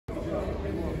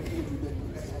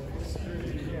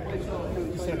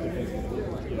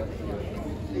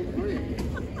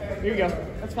Here you go.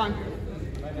 That's fine.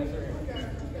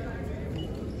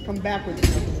 Come backwards.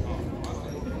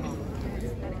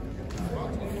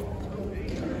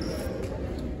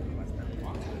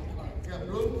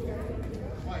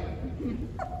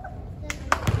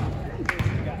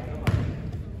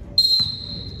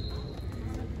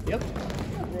 Yep.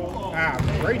 Ah,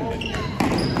 great.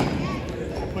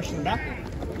 Pushing back.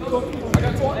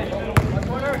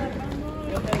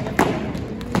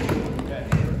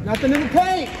 Nothing in the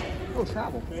paint. Oh,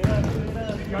 travel.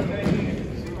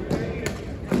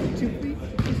 2 feet.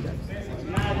 2 steps.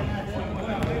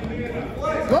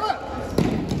 Look.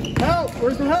 Help.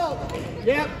 Where's the help?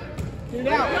 Yep. Get it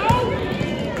out.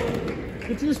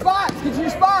 Get to your spots. Get to your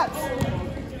spots.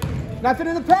 Nothing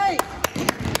in the paint.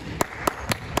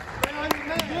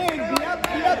 Big. Be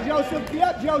up, Joseph. Be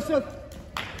up, Joseph.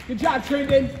 Good job,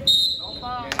 Trendon. 6.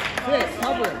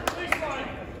 Cover him.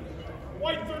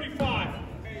 White 35.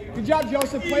 Good job,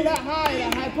 Joseph. Play that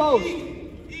high post.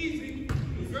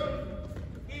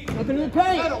 Nothing in the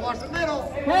paint. Middle, watch the middle.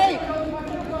 Paint.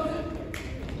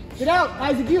 Get out,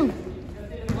 Isaac. You.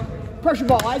 Pressure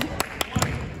ball, Isaac.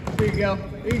 There you go.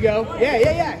 There you go.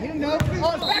 Yeah. He didn't know.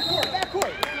 Oh, it's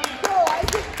backcourt. Go,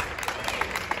 Isaac.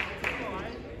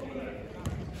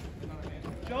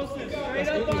 Joseph, straight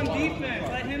up on defense.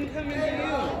 Let him come into you.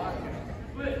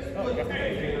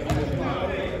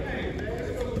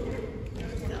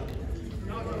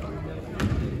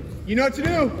 You know what to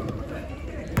do.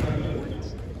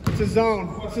 It's a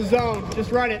zone. It's a zone.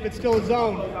 Just run it, but still a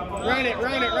zone. Run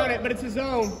it, but it's a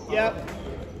zone. Yep.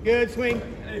 Good swing.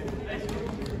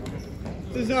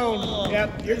 It's a zone.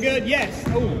 Yep. You're good. Yes.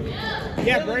 Oh.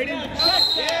 Yeah, Braden.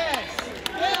 Yes.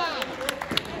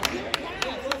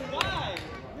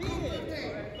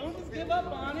 Don't just give up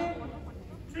on it.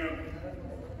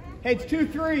 Hey, it's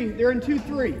 2-3. They're in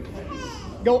 2-3.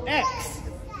 Go X.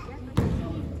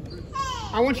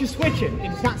 I want you to switch it.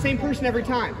 It's not the same person every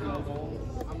time.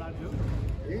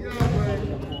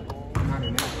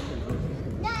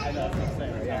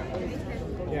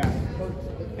 Yeah.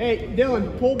 Hey,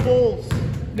 Dylan, pull bulls.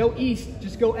 No east.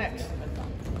 Just go X.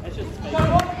 Here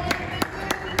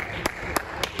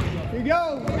you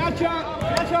go. Match up.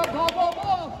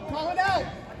 Ball. Call it out.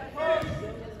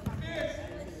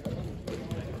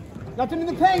 Nothing in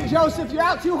the paint, Joseph. You're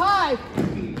out too high.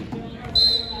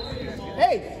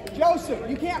 Hey, Joseph,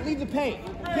 you can't leave the paint.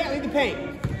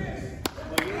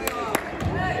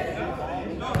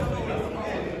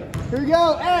 Here we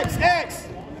go. X.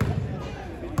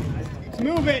 Let's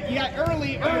move it. You got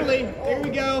early. There we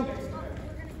go.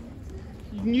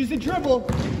 You can use the dribble.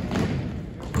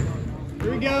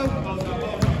 Here we go.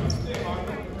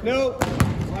 No.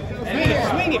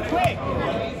 Swing it quick.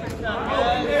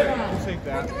 I'll take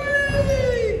that.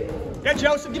 Yeah,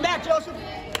 Joseph. Get back, Joseph.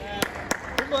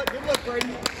 Good look,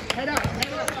 Brady. Head up.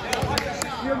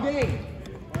 Your game.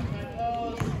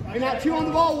 You're not 2 on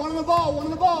the ball, 1 on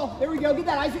the ball. There we go. Get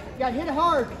that, Isaac. You got to hit it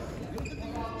hard.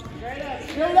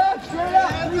 Straight up.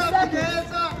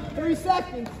 3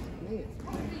 seconds.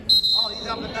 Oh, he's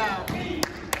up and down.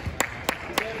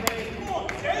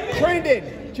 Trendon.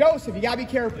 Joseph, you got to be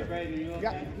careful. You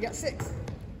got 6.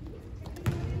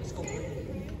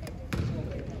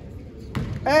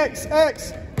 X.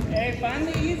 Hey, find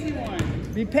the easy one.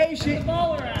 Be patient. The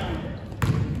ball around.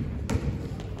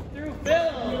 Through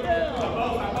Bill.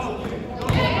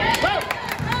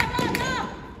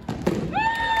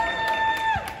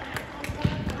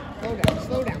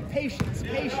 Slow down. Patience. Go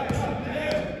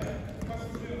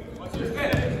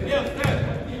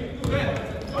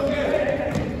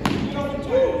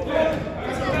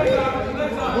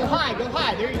high.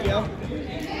 There you go.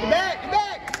 Get back.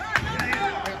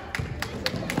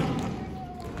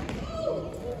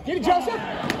 Get it, Joseph.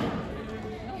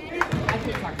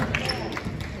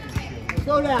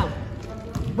 Slow down.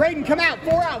 Braden, come out.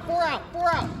 4 out.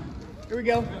 Here we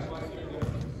go.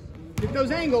 Get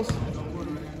those angles.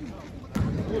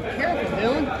 Careful,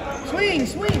 Dylan.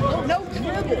 Swing. Oh, no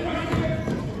dribble.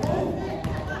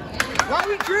 Why are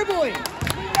we dribbling?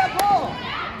 Swing that ball.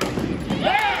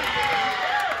 Yeah.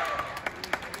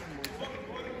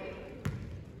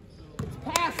 It's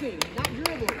passing, not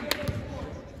dribbling.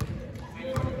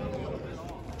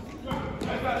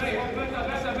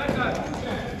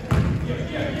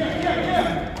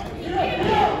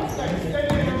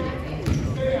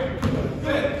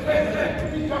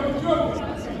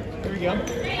 Here we go.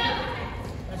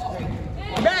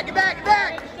 Get back.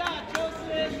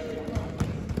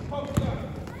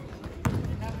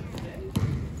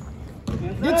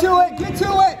 Get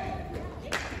to it.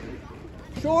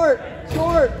 Short.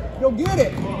 Go get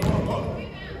it.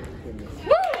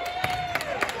 Woo!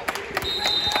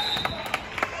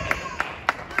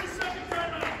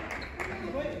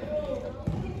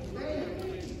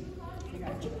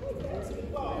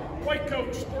 White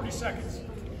coach, 30 seconds.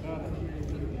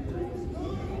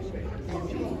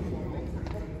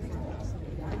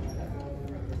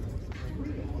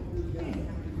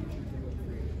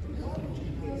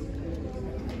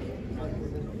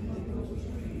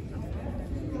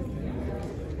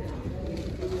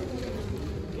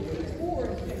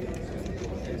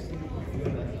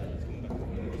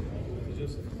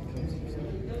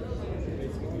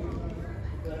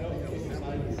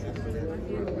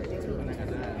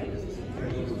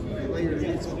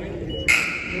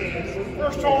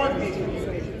 First time.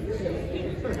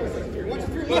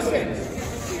 Listen.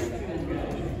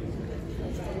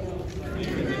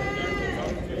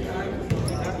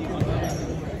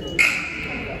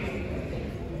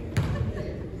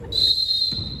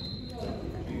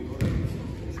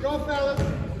 Let's go, fellas.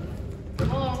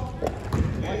 Come on.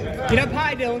 Get up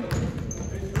high, Dylan.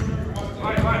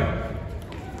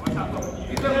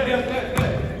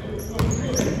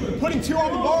 Putting 2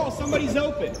 on the ball, somebody's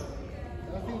open.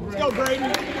 Let's go,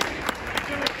 Braden.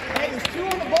 Hey, there's 2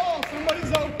 on the ball,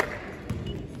 somebody's open.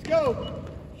 Let's go.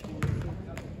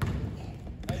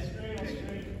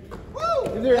 Woo!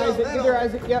 Get there, Isaac. Get there,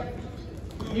 Isaac. Yep.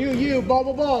 You, ball.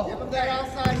 Give him that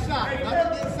outside shot.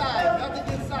 Nothing inside.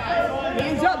 Nothing inside.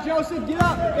 Hands up, Joseph. Get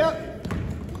up. Yep.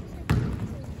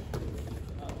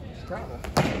 Travel.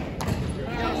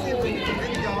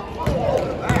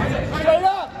 Straight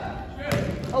up.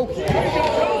 Okay.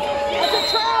 That's a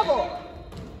travel.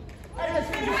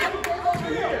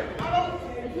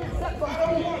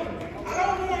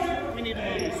 We need to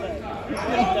move this side.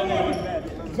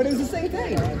 But it was the same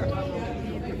thing.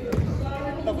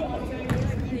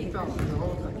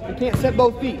 You can't set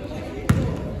both feet.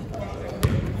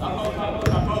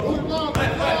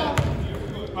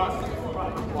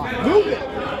 Move it.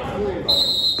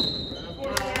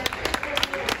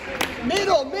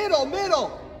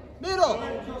 Middle.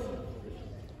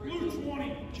 Blue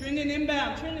 20. Trending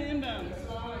inbound.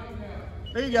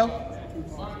 There you go.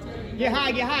 Get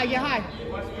high.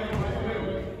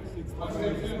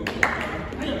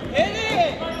 Hit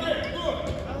it!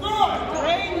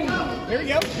 Braden! There you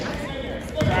go.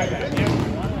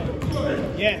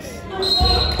 Yes.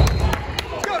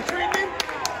 Let's go,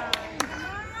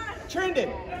 Trendon.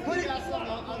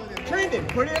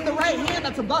 Put it in the right hand.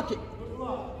 That's a bucket.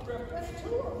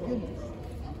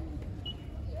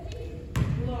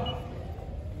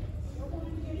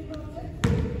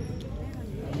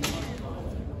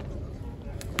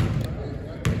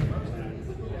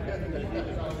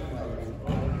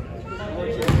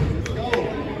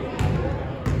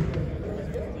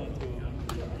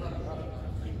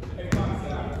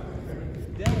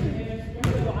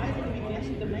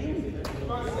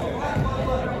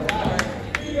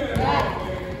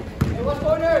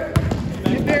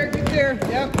 Get there.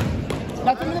 Yep.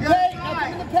 Nothing in the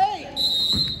paint.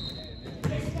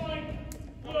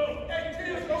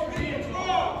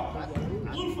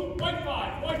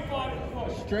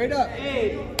 Straight up.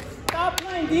 Hey, stop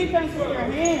playing defense with your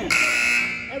hands.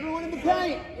 Everyone in the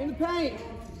paint.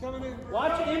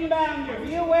 Watch inbounder.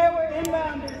 Be aware where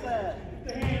inbounders at.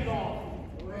 Get the hands off.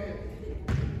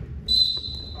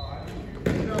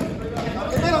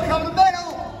 Come to the middle.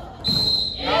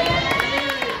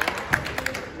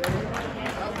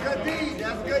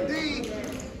 That's good D.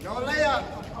 No layup.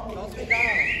 Don't sit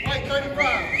down. White 35.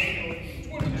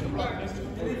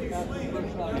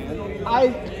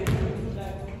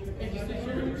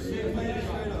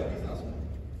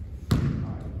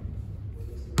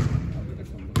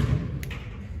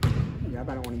 Yeah, I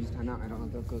don't want to use timeout. I don't know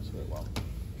if that goes very well.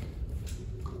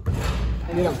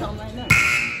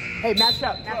 Hey, match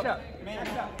up.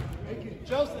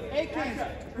 Joseph, Aikens,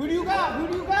 who do you got? Who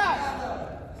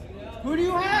do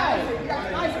you have?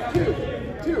 Isaac,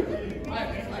 two. I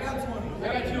got 20.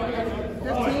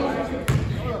 15.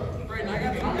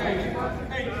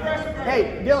 Hey,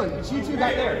 Dylan, it's you two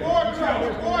back there. More time.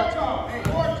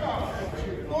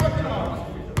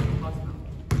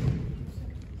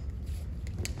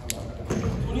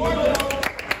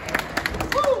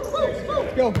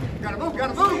 Go. Gotta move. You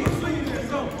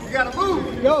gotta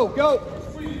move. Go.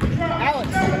 Alex.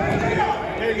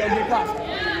 There you go, get across.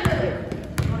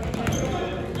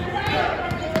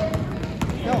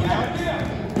 Go, Alex.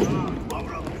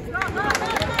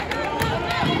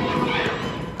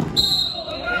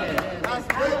 That's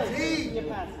good D.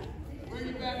 Bring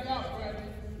it back out, Bradley.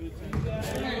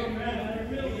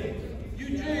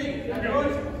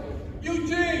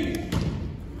 Eugene.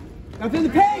 Nothing in the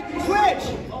paint. Switch.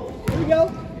 There we go.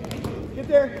 Get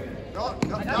there. No,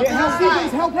 Yeah,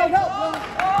 help.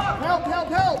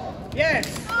 Help. Yes.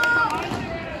 Pull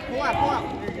out.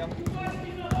 There you go.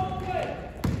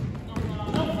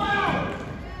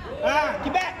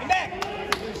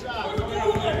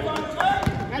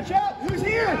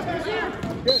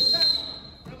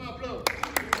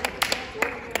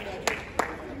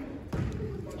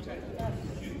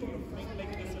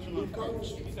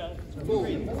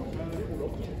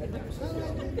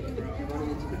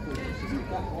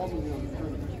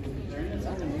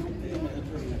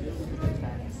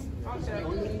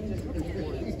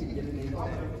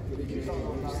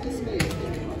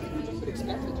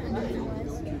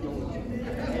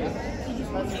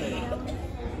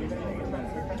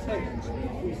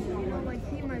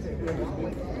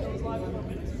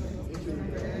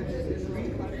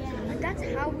 That's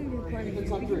how we were playing it.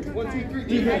 1, 2,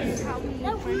 3, That's how we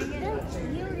were playing it.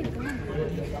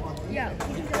 Yeah,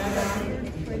 we just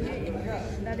already played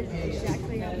it. That is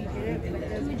exactly how we did it, but it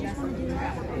doesn't exactly do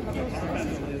that. I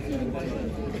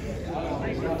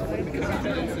just played it because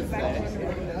it's back on the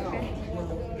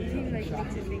If you like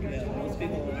makes it bigger. Most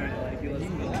people aren't like you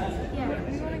listen to that. Yeah,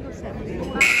 we want to go 7.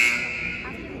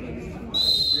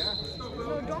 So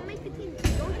don't make the team.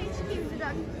 Don't change the team to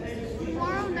that.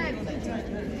 Tomorrow night, you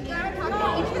gotta talk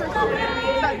to each person.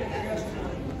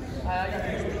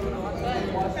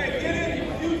 Hey, get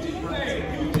in. Eugene.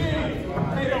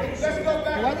 Hey, let's go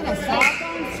back. Wasn't a sock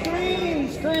on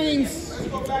screens. Let's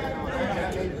go back.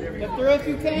 Get through if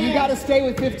you can. You got to stay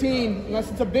with 15 unless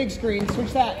it's a big screen.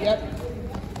 Switch that. Yep.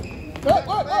 Look.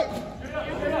 No, that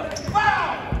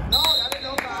ain't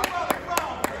no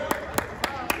foul.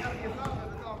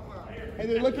 Hey,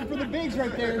 they're looking for the bigs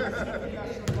right there.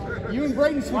 You and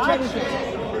Braden switch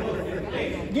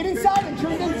everything. Get inside him,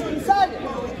 Trinidad. Inside him.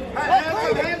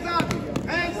 Hands up.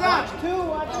 Hands up.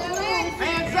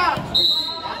 Hands up.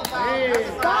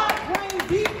 Stop playing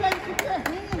defense with your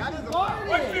hands. Guard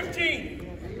it. 15.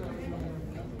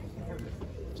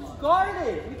 Just guard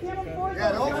it. You can't afford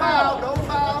Yeah, those don't fouls. foul. Don't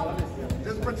foul.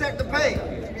 Just protect the paint.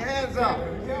 Keep your hands up.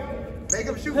 Make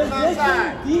them shoot from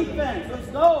outside. Position defense. Let's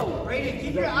go. Brady,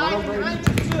 keep your eyes behind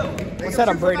you too. What's that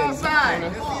on Braden? Let's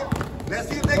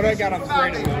see if they What do I can got shoot on from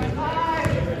Braden? out.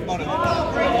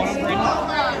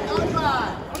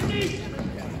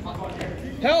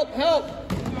 Help.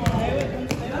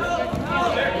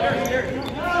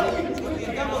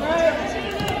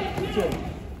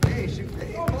 Hey, shoot.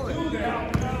 Hey, pull it.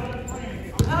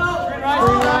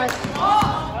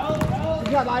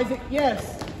 Good job, Isaac.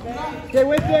 Yes. Stay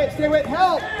with it.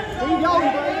 Help. Where you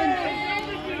going, Braden?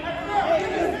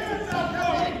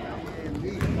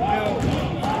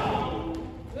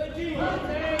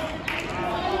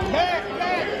 Back.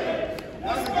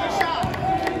 That was a good shot.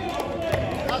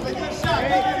 That was a good shot. Keep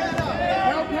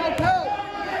your head up.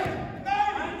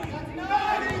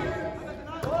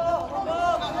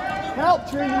 Help,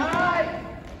 Trinity.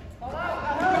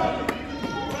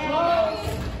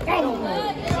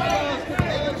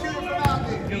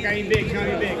 You don't got any bigs.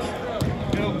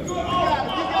 No.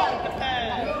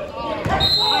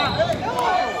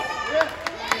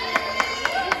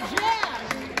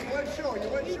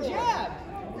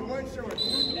 You weren't sure.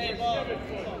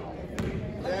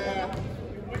 Yeah.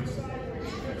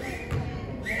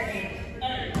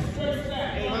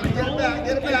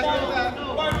 Get it back.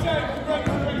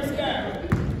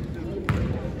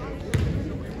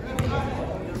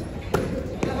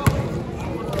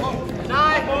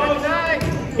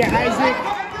 Yeah, Isaac.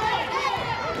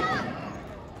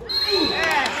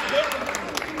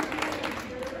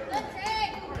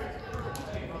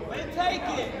 Take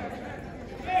it.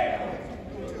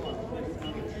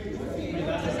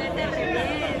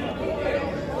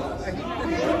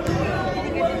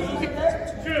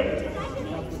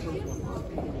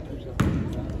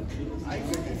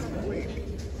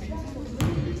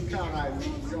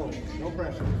 No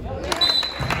pressure.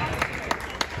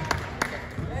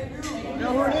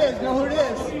 Know who it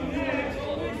is.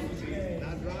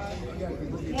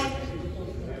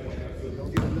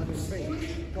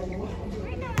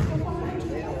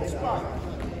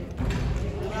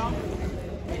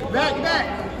 Back. Get back.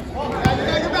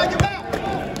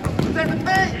 Protect the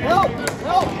paint. Help.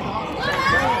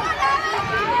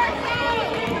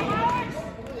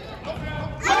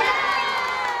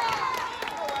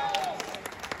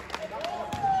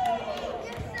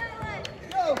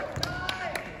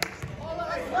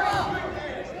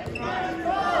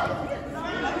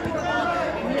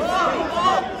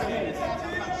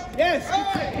 Yes,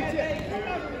 get it.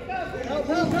 Help.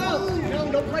 No,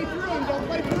 don't play through him.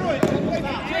 Get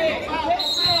your hands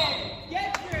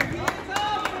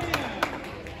off him.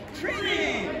 Trinity.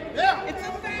 Yeah. It's a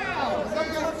foul.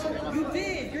 You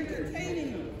did. You're containing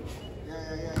him.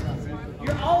 Yeah.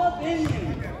 You're all up in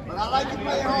him. But I like you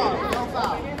play hard. No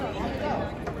foul.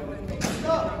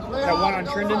 Play That hard, one on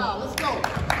no Trendon? foul. Let's go.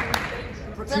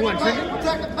 Protect Two on the paint. Trendon?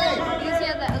 Protect the paint. You see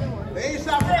the other one. They ain't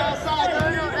shot from outside. No,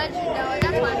 that's fine.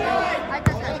 I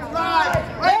just That's got right.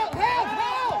 Help.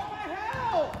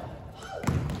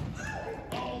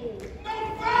 No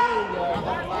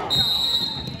foul.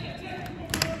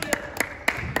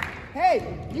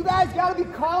 You guys got to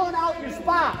be calling out your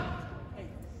spot.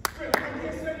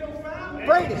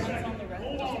 Brady.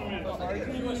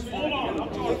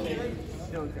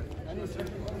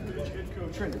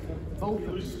 Trent, both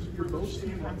of you, you're both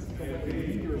team has to go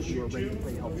with you are ready to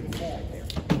play help team right there.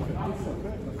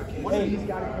 One of these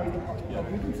got to play help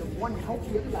you. So one helps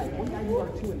the other guy. One guy, you are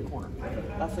two in the corner.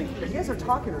 That's like, you guys are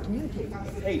talking or communicating.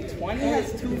 Hey, 20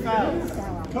 has 2 fouls.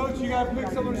 Coach, you got to pick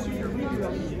someone to shoot your free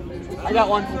throw. I got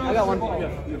one. I got one.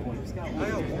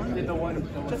 Did the one.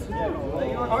 Just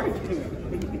play your hard.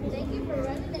 Thank you for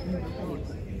running it.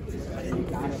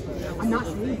 I'm not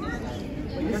saying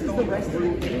this is the rest of the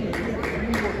game.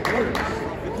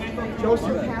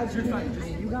 Joseph has your time.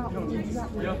 You got one. You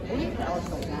got one. We'll get Alex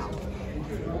right now.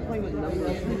 We'll play with number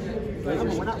of things.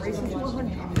 Remember, we're not racing to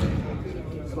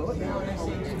 100. Slow it down.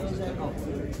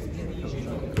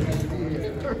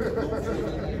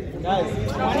 Guys,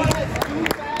 20 has 2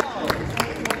 fouls.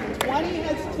 20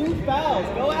 has 2 fouls.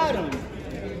 Go at him.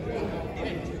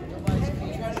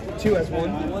 2 has 1.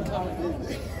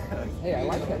 Hey, I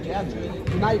like that jab.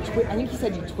 You might I think he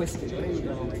said you twisted.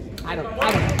 I don't know.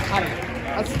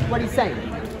 That's what he's saying.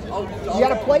 You got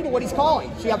to play to what he's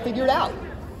calling. So you got to figure it out.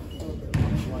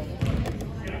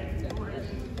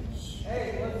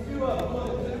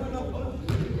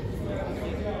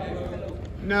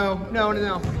 No.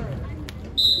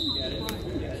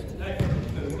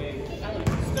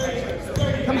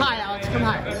 Come high, Alex. Come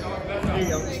high. There you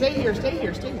go. Stay here. There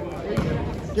you go.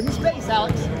 Give me space,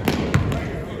 Alex.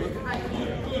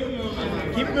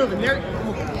 Keep it moving. There.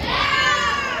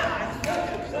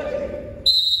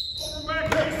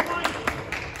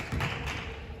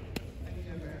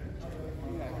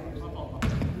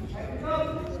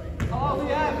 Oh,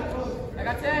 yeah. I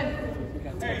got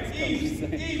 10. Hey, it's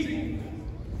easy.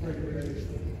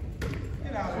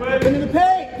 Into the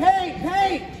paint.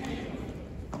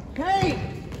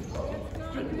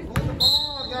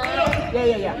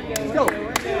 Yeah. Let's go.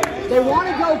 They want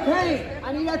to go paint. I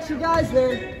need extra guys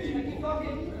there.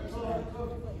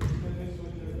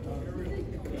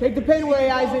 Take the paint away,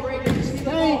 Isaac.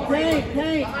 Paint.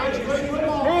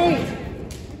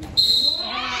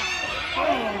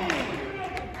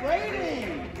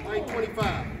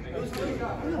 25.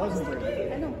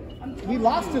 We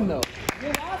lost him though. You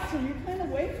lost him. You're playing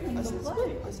away from the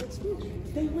play. I said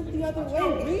they went the other way.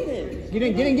 Read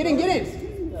it. Get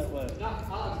in. That way.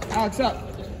 Alex up.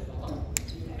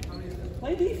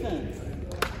 Play defense.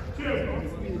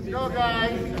 Let's go,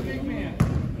 guys.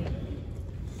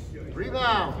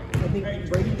 Rebound. I think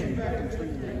Brady and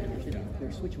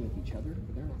they're switching with each other,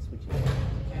 but they're not switching.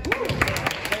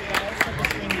 Hey guys, have to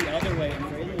swing the other way. And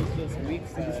Brady was just weak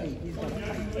side. He's got to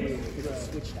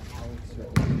switch to Alex.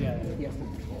 Yeah. He has to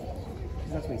control.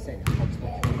 That's what he's saying. Help switch.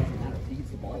 It doesn't matter if he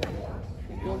gets the ball.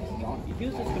 He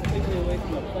was just completely away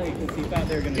from the play because he thought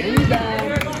they were going to Rebound.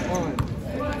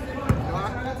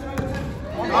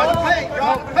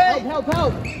 Drop the paint. Help.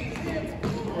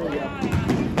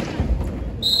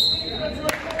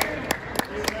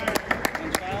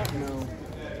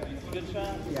 Good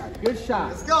shot. Yeah, good shot.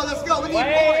 Let's go. We need points.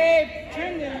 Wait,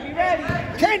 Trinity, be ready.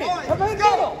 Training. Let's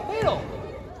go. Middle.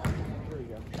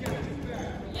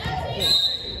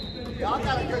 Y'all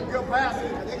got a good pass.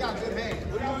 They got good hands.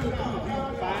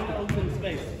 Find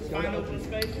open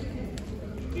space.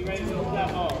 Be ready to move that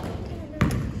ball.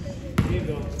 Here you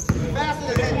go.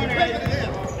 Faster than him. You're quicker than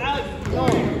him. Alex,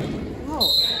 Oh.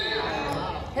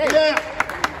 Hey. Yeah.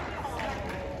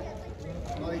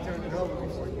 Well, he turned it over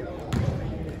before he got it.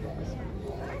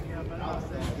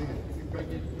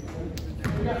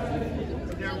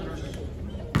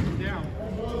 Down.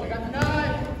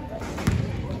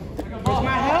 where's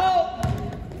my help?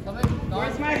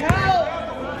 Where's my help?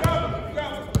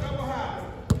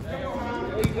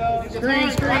 There you go.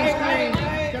 Screen.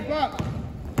 Step up.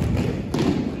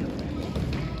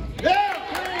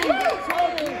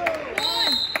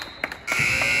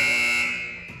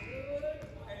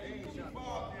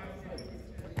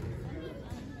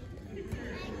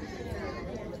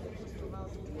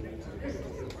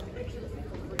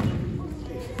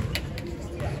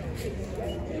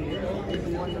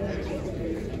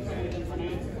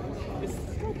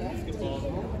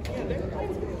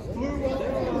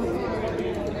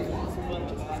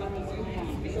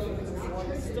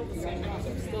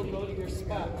 Still go to your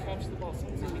spot, catch the ball,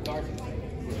 someone's going to be guarding.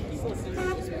 Still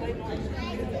just play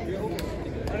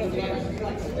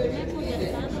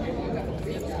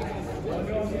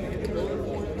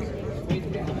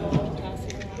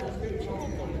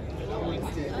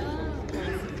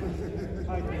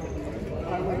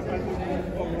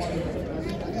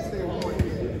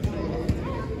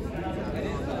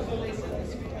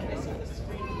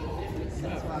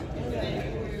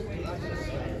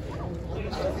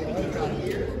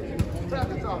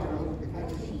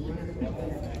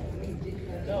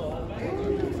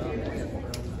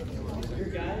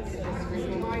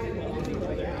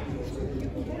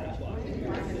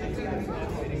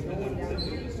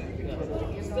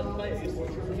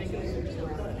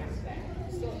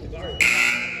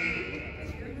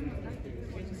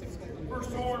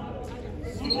First arm.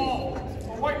 Ball.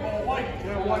 White ball, white.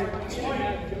 Yeah, white.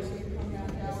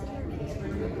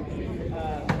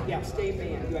 Yeah, stay man.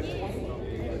 You have 20.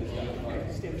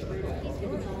 Stand straight up.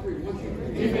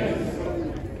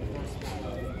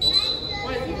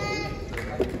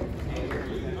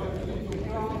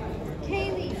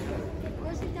 Kaylee,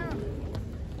 close it down.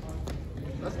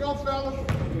 Let's go, fellas.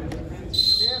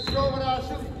 You can't score without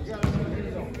shooting. You gotta shoot.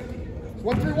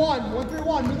 1-3-1.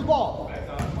 1-3-1. Move the ball.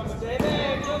 Stay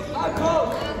there. Out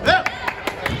close. Yeah.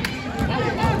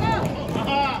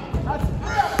 That's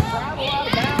travel out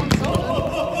of bounds.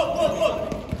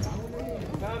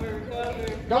 Cover, cover.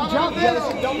 Don't jump,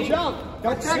 Joseph. Don't jump.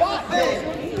 Don't Protect swat, the paint.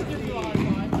 Joseph.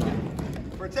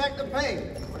 Protect the paint.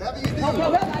 Whatever you do. Help,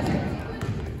 help, help, Isaac.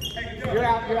 You're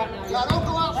out now. Now don't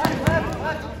go out.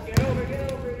 Left.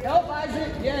 Help,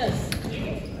 Isaac. Yes.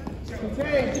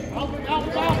 Contain.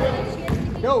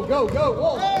 Go, go, go.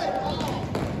 Whoa. Hey.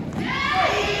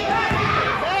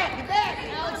 Get back,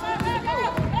 Alex.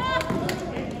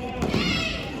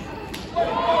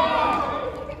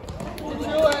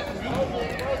 Do it.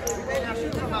 Now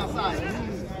shoot from outside.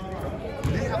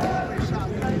 They have a great shot.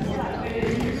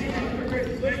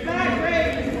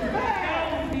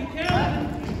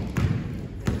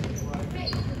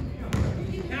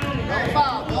 Don't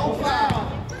foul. Don't foul.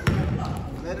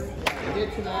 Let it Get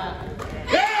to that.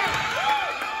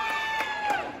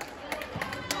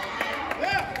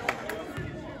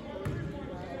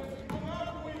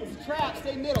 It's a trap.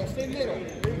 Stay middle. Stay middle.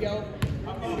 There you go.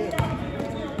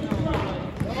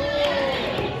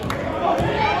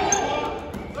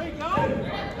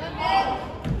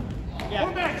 Yeah.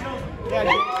 Come back, Joseph.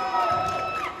 Yeah.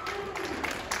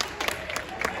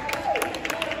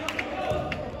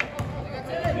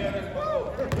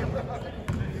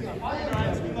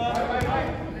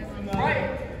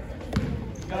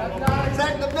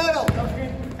 protect the middle.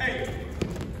 Hey.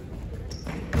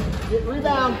 Get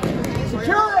rebound.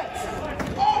 Secure it.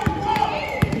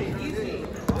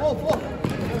 Whoa, whoa.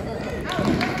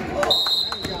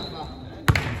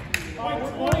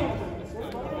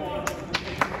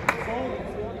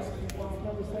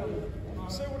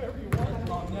 Say whatever you want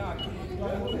about now. I can't.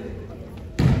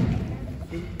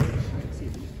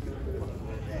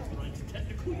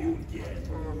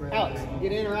 Alex,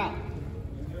 get in or out.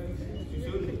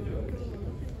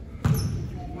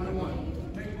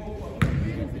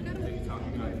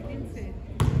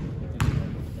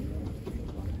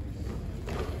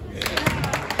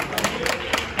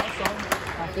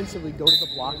 Offensively, go to the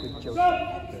block with Joseph.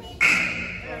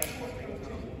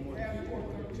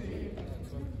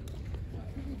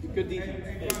 Good defense.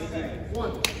 Hey, good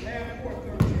defense.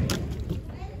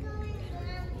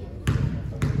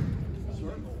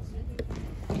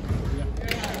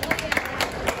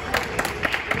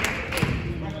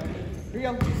 Here you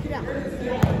go. Just get down.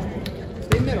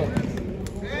 Stay middle.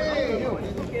 Hey.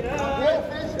 Get up.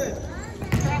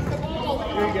 Pass the ball.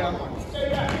 There you go.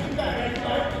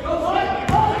 Go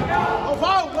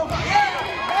foul. Go foul. Yeah.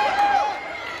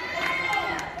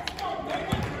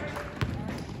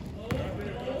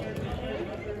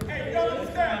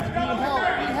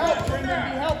 Need help, Trendon.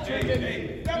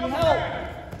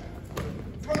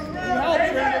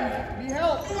 Need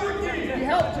help, Trendon. Need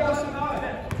help, Joseph.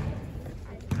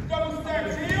 Double stack,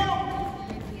 Gio.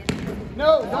 No,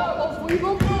 don't leave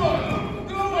him.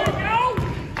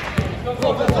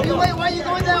 Why are you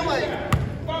going that way?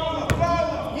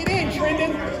 Get in,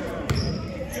 Trendon.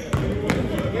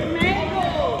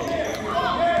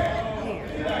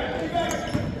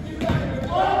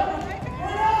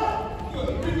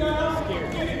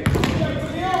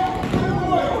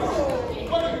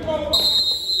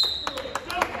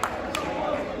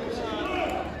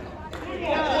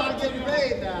 I'm getting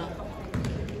paid now.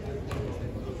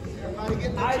 Everybody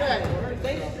get the check.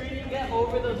 They screen you, get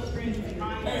over those screens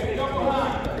behind you. Double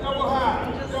high. Double high.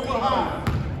 Double high.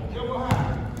 Double high.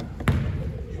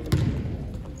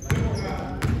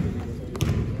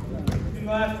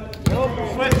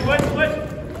 Switch, switch, switch.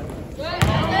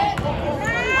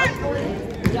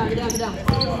 Get down, get down, get down.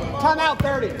 Timeout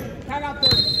 30. Timeout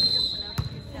 30.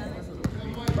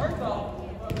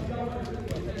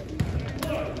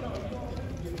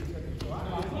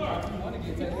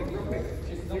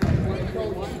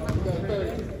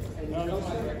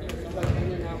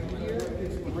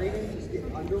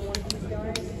 Under one of these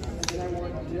guys, and I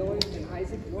want Dylan and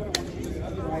Isaac. What I want you to do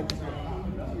is right to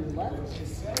your left,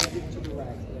 and get to the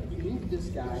right. Move this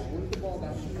guy, move the ball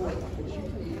back and forth, but you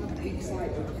can move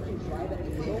inside, or you can try that in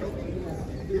the middle, and you have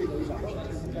to do those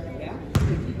options. Yeah? If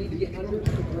you need to get under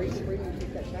the break and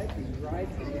take that shot. He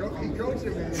drives. He coached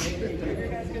him, man.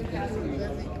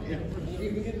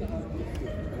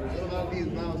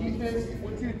 Defense.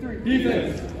 1, 2, 3.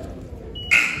 Defense.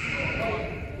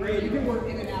 You can work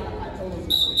in and out. I told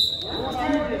him.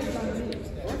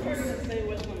 Stay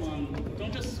with them on.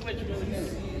 Don't just switch really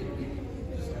good.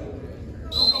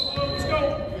 Let's go.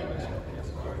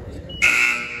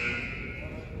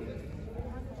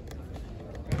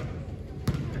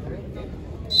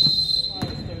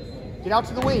 Get out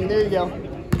to the wing. There you go.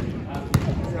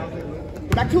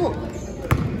 Get back to him.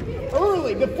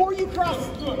 Early, before you cross.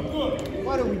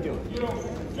 What are we doing?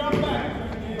 Jump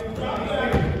back. Drop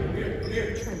back.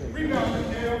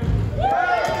 Rebound, Dale.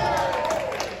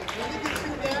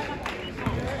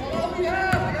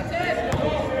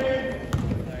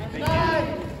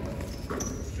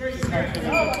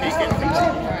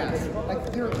 Like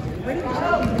you're ready to make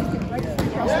it right.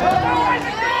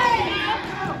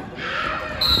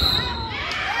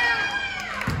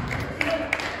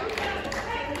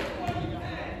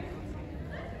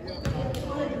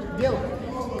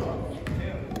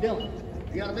 Dylan.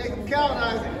 You gotta make him count,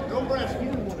 Isaac. No pressure.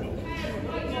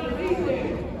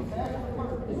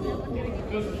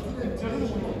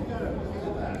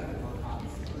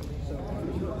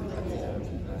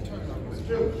 It's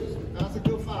true. That's a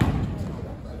good foul.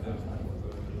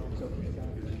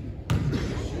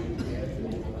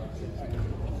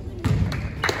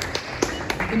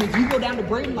 And if you go down to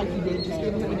Braden like you did, just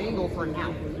give him an angle for an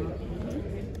out.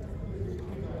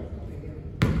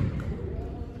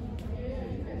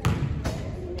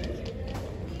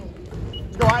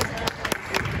 Go, Isaac.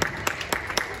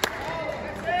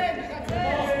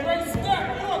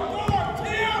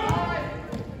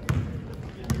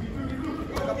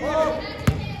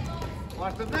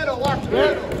 Watch the middle, watch the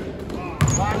middle.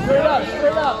 Straight up,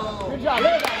 straight up. Good job.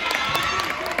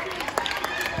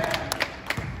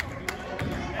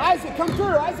 Isaac, come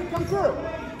through. Isaac, come through.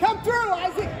 Come through,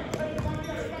 Isaac.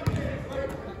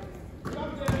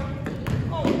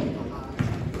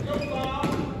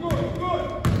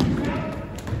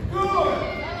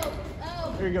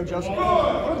 There you go, Joseph.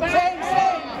 Same.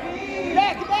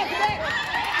 Back.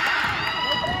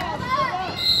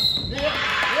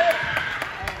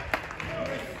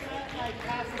 Like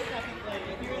half a second late.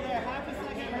 If you were there half a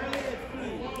second earlier, it's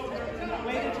clean.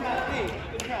 Way to try. Hey,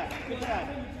 good try.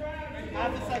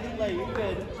 Half a second late, you're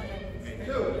good.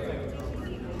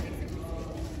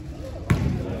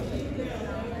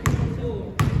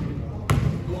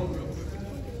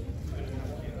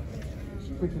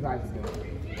 Which is Isaac.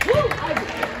 Woo!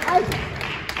 Isaac!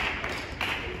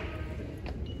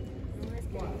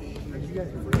 You guys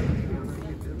are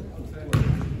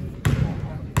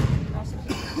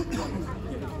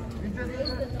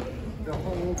The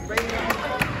whole thing.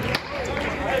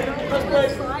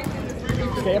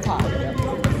 stay up high.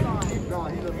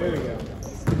 There we go.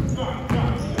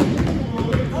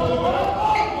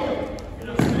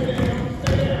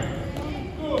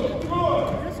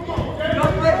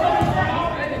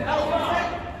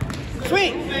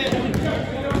 Sweet!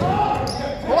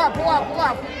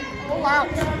 Pull out.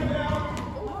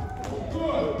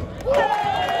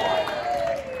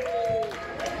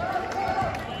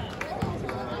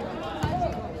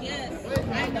 Yes,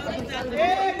 I know exactly.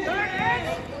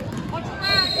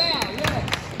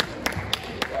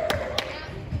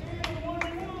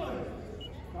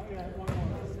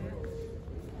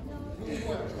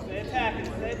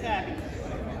 Stay attacking.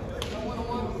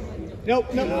 Nope.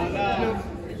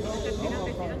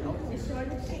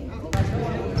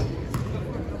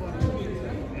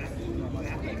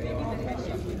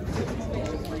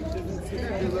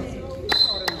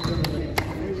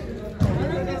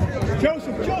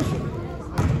 Joseph.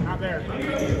 Not there.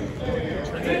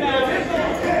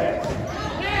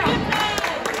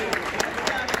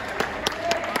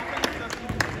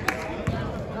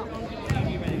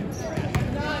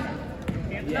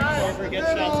 Get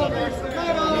shots up there.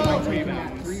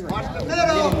 Watch the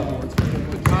middle.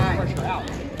 Pressure out.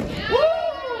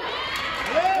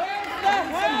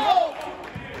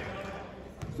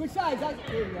 Switch sides.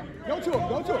 There you go. Go to him.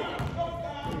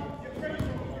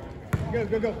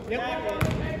 Go. Yep.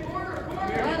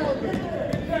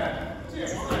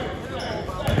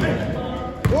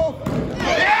 Whoa.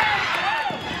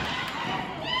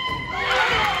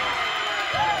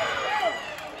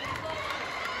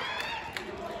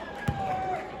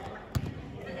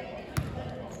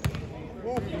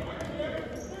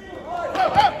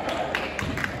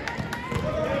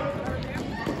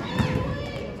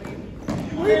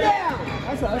 Rebound!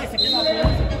 That's us.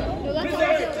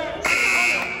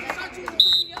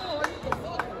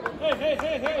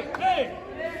 Hey.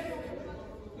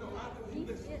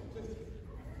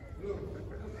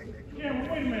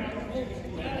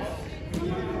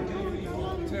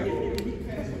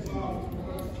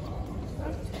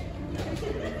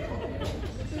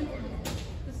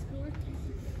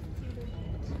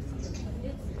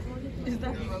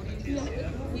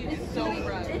 It's so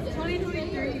bright. It's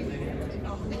 2023.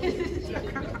 It's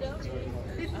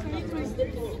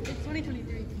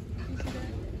 2023.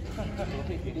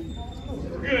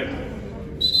 Good.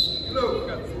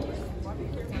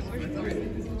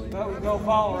 That was no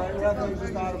foul, right? Referee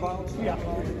just out of bounds. Yeah.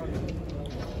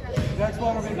 Next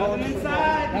one will be going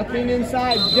inside. Nothing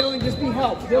inside. Dylan, just be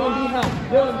helped. Dylan, be helped.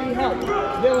 Dylan, be helped.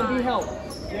 Dylan, be helped.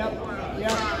 Yep.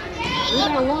 Yep. Leave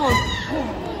that alone.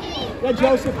 Yeah,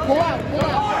 Joseph, pull out. Pull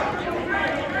out.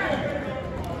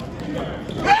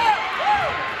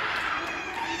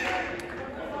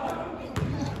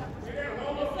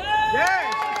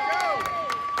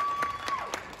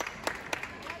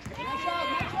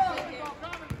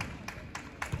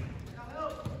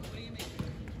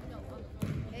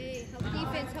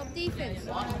 Defense.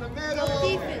 Watch the middle.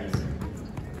 Defense.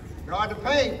 Guard the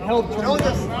paint. Help.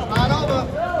 Joseph, slide over.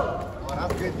 Oh,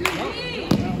 that's good D.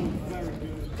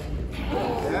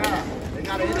 Yeah. They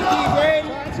got to hit the D, Brady.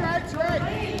 That's right.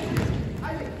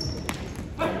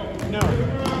 No.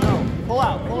 Pull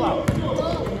out.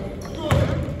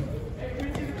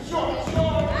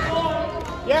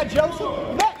 Yeah, Joseph.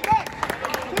 Back.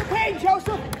 To the paint,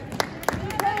 Joseph.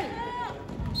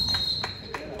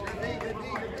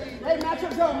 Hey,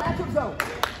 matchup zone.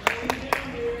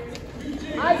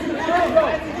 Isaac,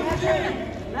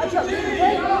 matchup. To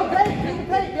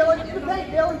the paint,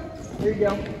 Dylan. Here you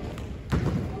go.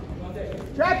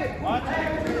 Trap it.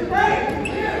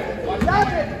 Trap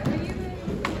it.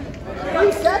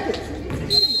 3 seconds.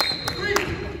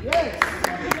 Yes.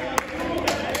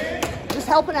 Just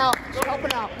helping out.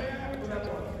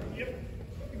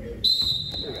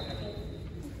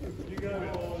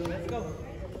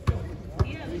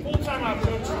 Full timeout,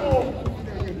 coach. Full.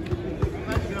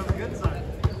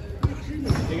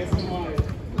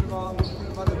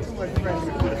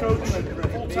 Coach,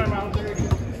 full timeout.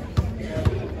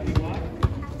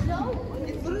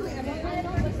 It's literally, I don't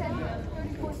know what said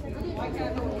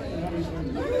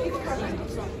 34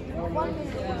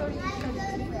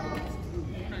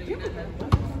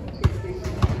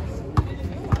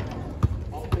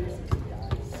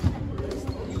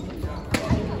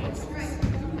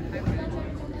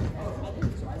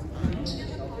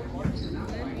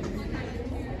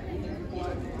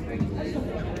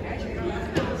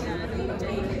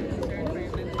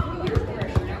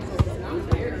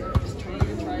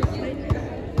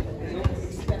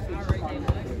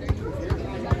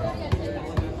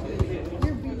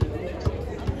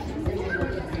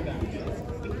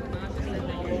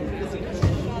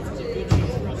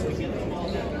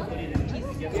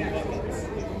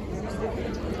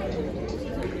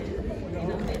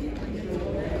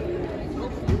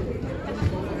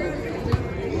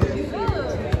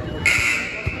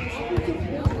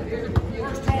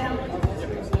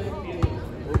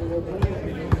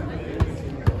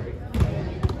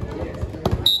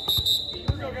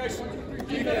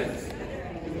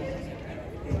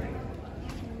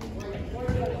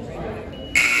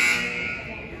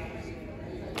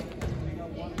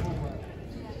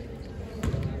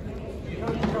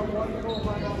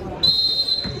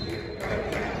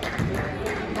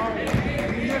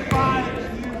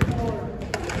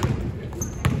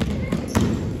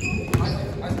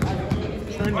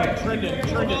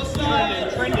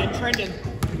 Trending.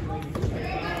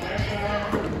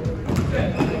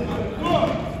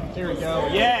 There we go.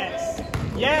 Yes.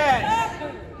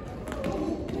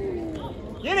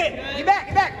 Get it. Get back.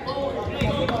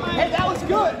 Hey, that was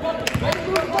good.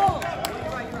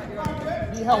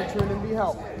 Be helped, Trendon. Be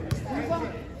helped.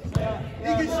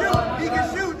 He can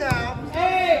shoot now.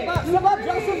 Hey, step up,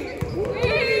 Joseph.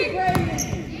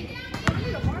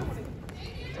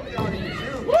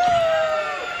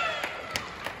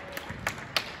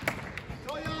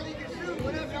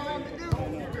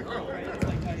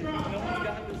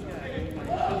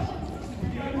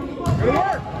 Good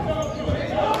work.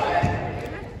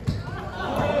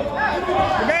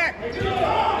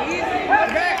 Get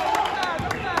back.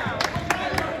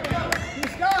 You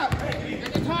stop.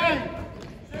 Time.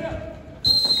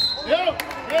 Yeah.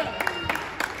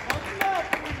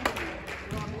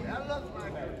 That looks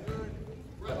like a good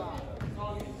rebound.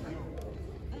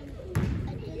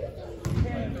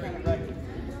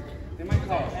 They might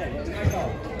call.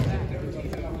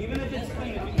 Even if it's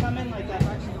clean, if you come in like that,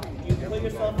 you put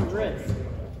yourself at risk.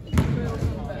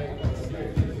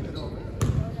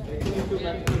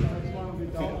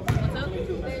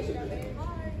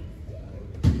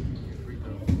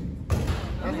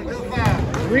 That's a good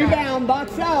foul. Rebound,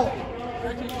 box out.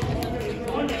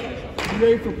 You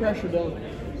ready for pressure, Dylan?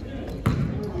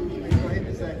 Hit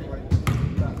the second one.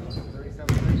 37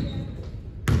 seconds.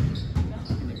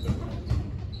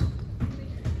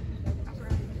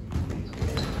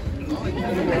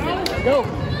 Go.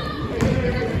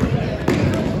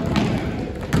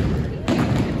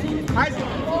 Isaac.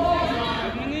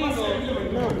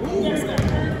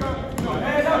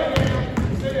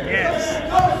 Yes.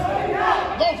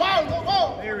 Go foul, go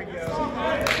foul. There we go.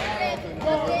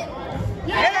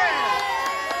 Yeah.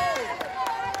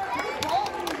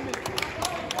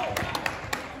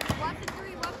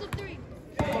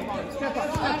 Step up, step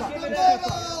up, step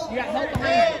up. You got help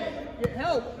behind you. Get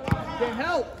help. Get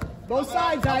help. Both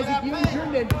sides, Isaac. You and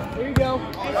Jordan. There you go.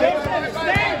 Stay,